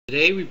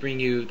Today we bring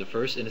you the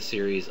first in a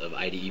series of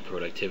IDE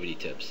productivity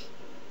tips.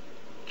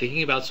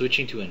 Thinking about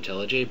switching to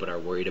IntelliJ but are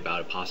worried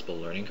about a possible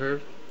learning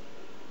curve?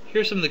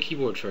 Here are some of the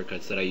keyboard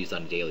shortcuts that I use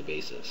on a daily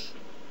basis.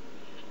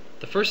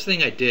 The first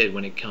thing I did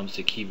when it comes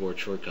to keyboard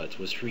shortcuts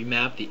was to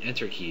remap the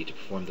Enter key to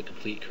perform the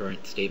complete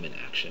current statement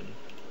action.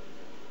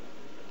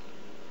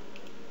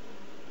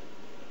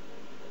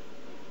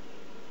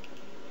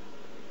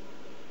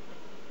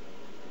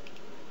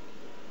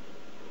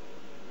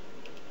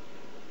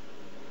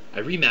 I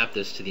remap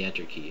this to the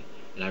Enter key,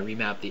 and I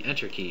remap the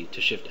Enter key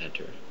to Shift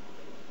Enter.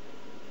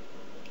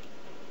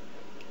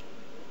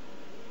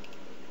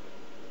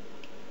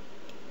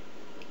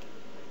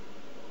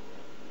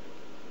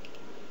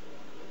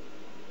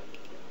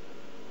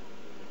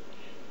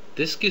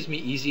 This gives me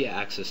easy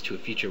access to a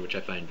feature which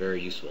I find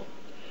very useful.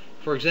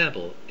 For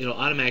example, it'll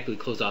automatically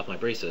close off my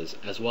braces,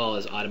 as well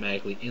as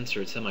automatically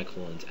insert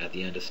semicolons at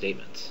the end of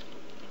statements.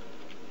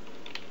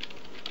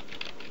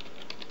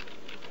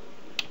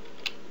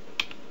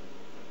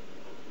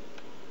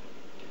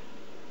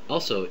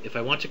 Also, if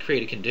I want to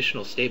create a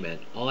conditional statement,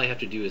 all I have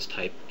to do is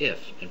type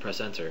if and press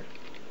enter.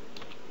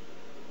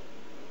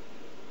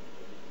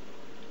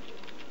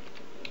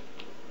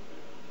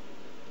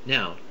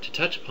 Now, to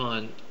touch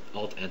upon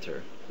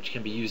Alt-Enter, which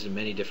can be used in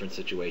many different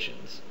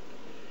situations.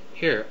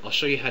 Here, I'll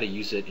show you how to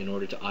use it in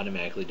order to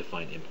automatically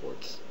define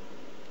imports.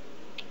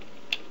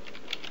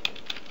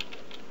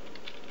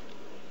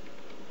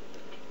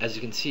 As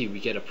you can see, we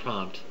get a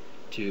prompt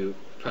to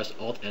press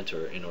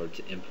Alt-Enter in order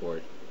to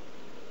import.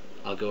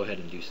 I'll go ahead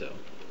and do so.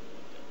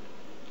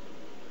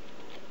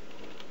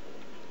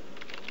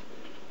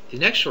 The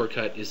next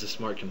shortcut is the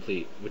Smart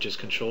Complete, which is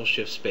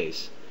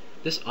Control-Shift-Space.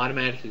 This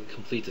automatically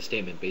completes a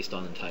statement based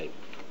on the type.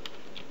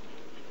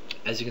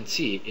 As you can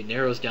see, it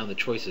narrows down the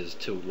choices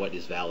to what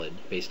is valid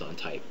based on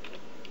type.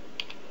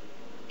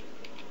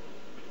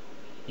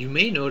 You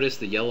may notice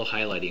the yellow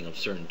highlighting of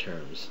certain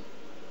terms.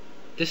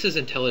 This is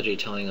IntelliJ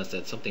telling us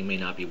that something may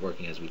not be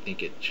working as we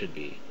think it should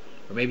be,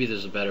 or maybe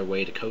there's a better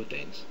way to code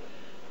things.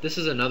 This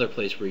is another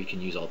place where you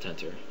can use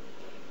Alt-Enter.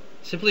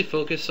 Simply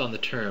focus on the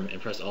term and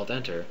press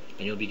Alt-Enter,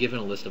 and you'll be given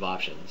a list of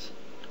options.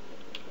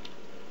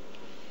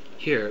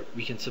 Here,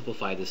 we can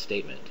simplify this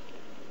statement.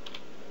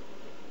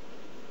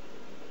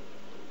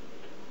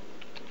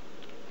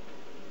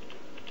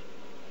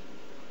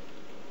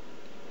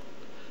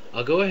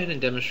 I'll go ahead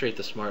and demonstrate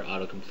the Smart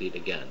Autocomplete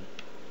again.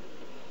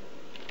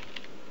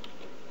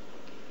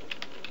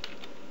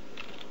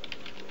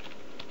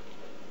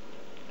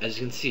 As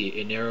you can see,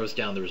 it narrows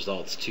down the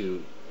results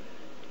to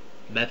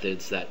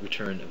methods that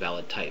return a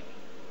valid type.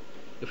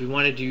 If we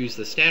wanted to use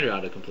the standard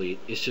autocomplete,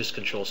 it's just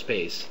Control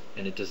Space,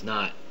 and it does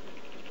not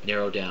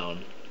narrow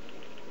down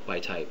by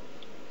type.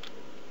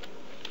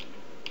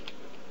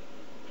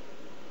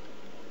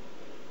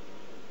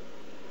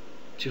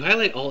 To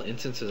highlight all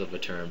instances of a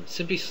term,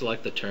 simply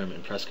select the term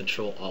and press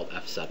Ctrl Alt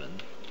F7.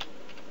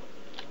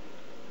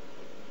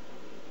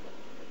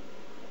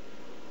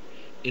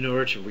 In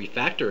order to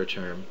refactor a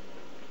term,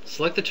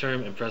 select the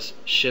term and press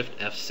Shift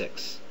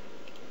F6.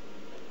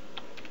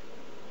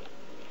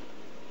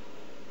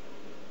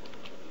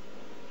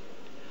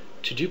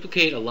 To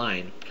duplicate a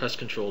line, press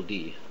Ctrl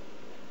D.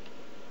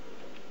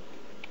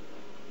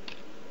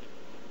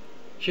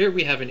 Here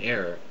we have an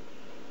error,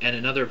 and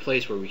another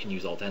place where we can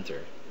use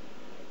Alt-Enter.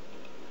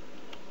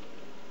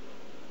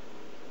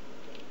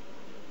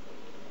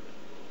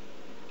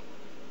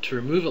 To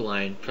remove a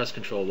line, press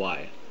Ctrl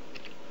Y.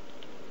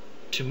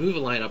 To move a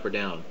line up or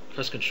down,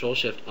 press Ctrl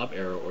Shift up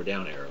arrow or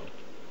down arrow.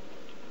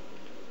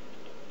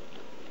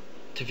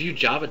 To view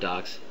Java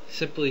docs,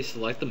 simply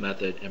select the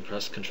method and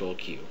press Ctrl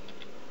Q.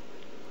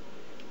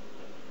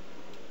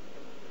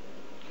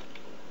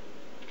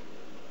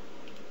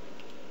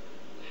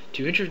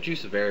 To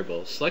introduce a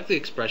variable, select the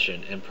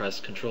expression and press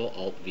Ctrl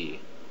Alt V.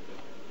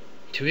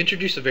 To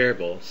introduce a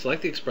variable,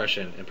 select the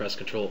expression and press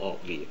Ctrl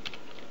Alt V.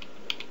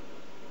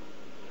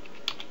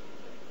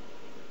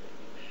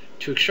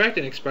 To extract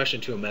an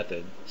expression to a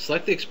method,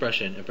 select the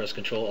expression and press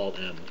Ctrl Alt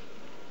M.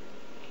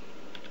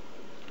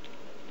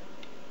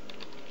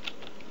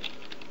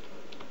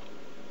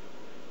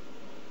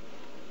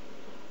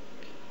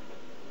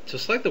 To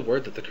select the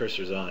word that the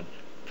cursor is on,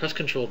 press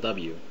Ctrl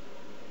W.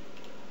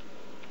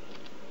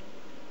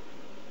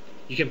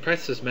 You can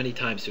press this many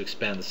times to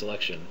expand the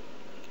selection,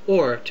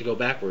 or to go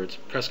backwards,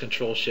 press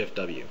Ctrl Shift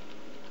W.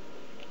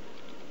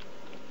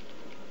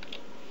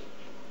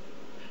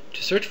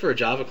 To search for a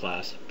Java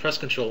class, press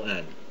Ctrl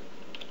N.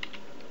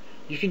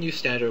 You can use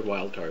standard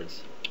wildcards.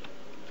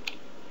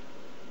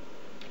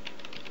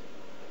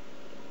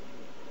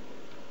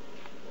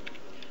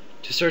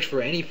 To search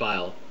for any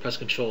file, press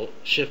Ctrl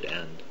Shift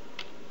N.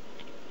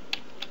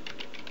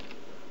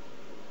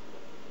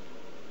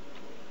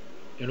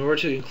 In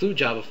order to include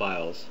Java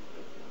files,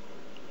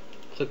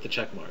 click the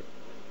check mark.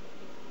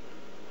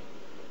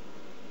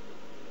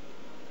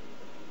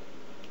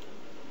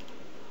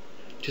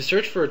 To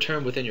search for a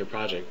term within your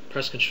project,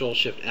 press Ctrl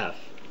Shift F.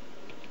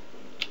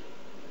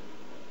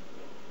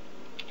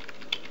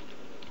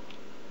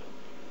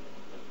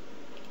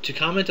 To To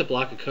comment a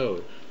block of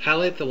code,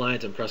 highlight the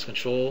lines and press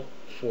Ctrl//.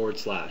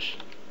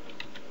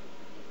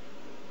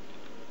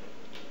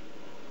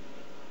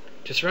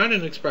 To surround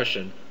an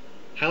expression,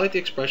 highlight the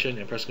expression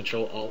and press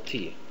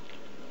Ctrl/Alt-T.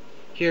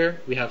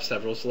 Here we have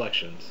several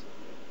selections.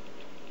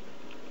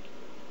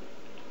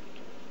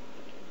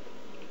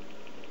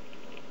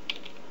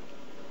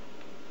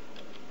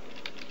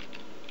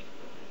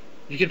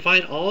 You can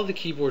find all of the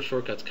keyboard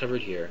shortcuts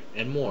covered here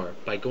and more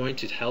by going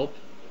to Help,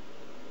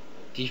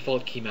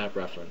 Default Key Map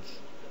Reference.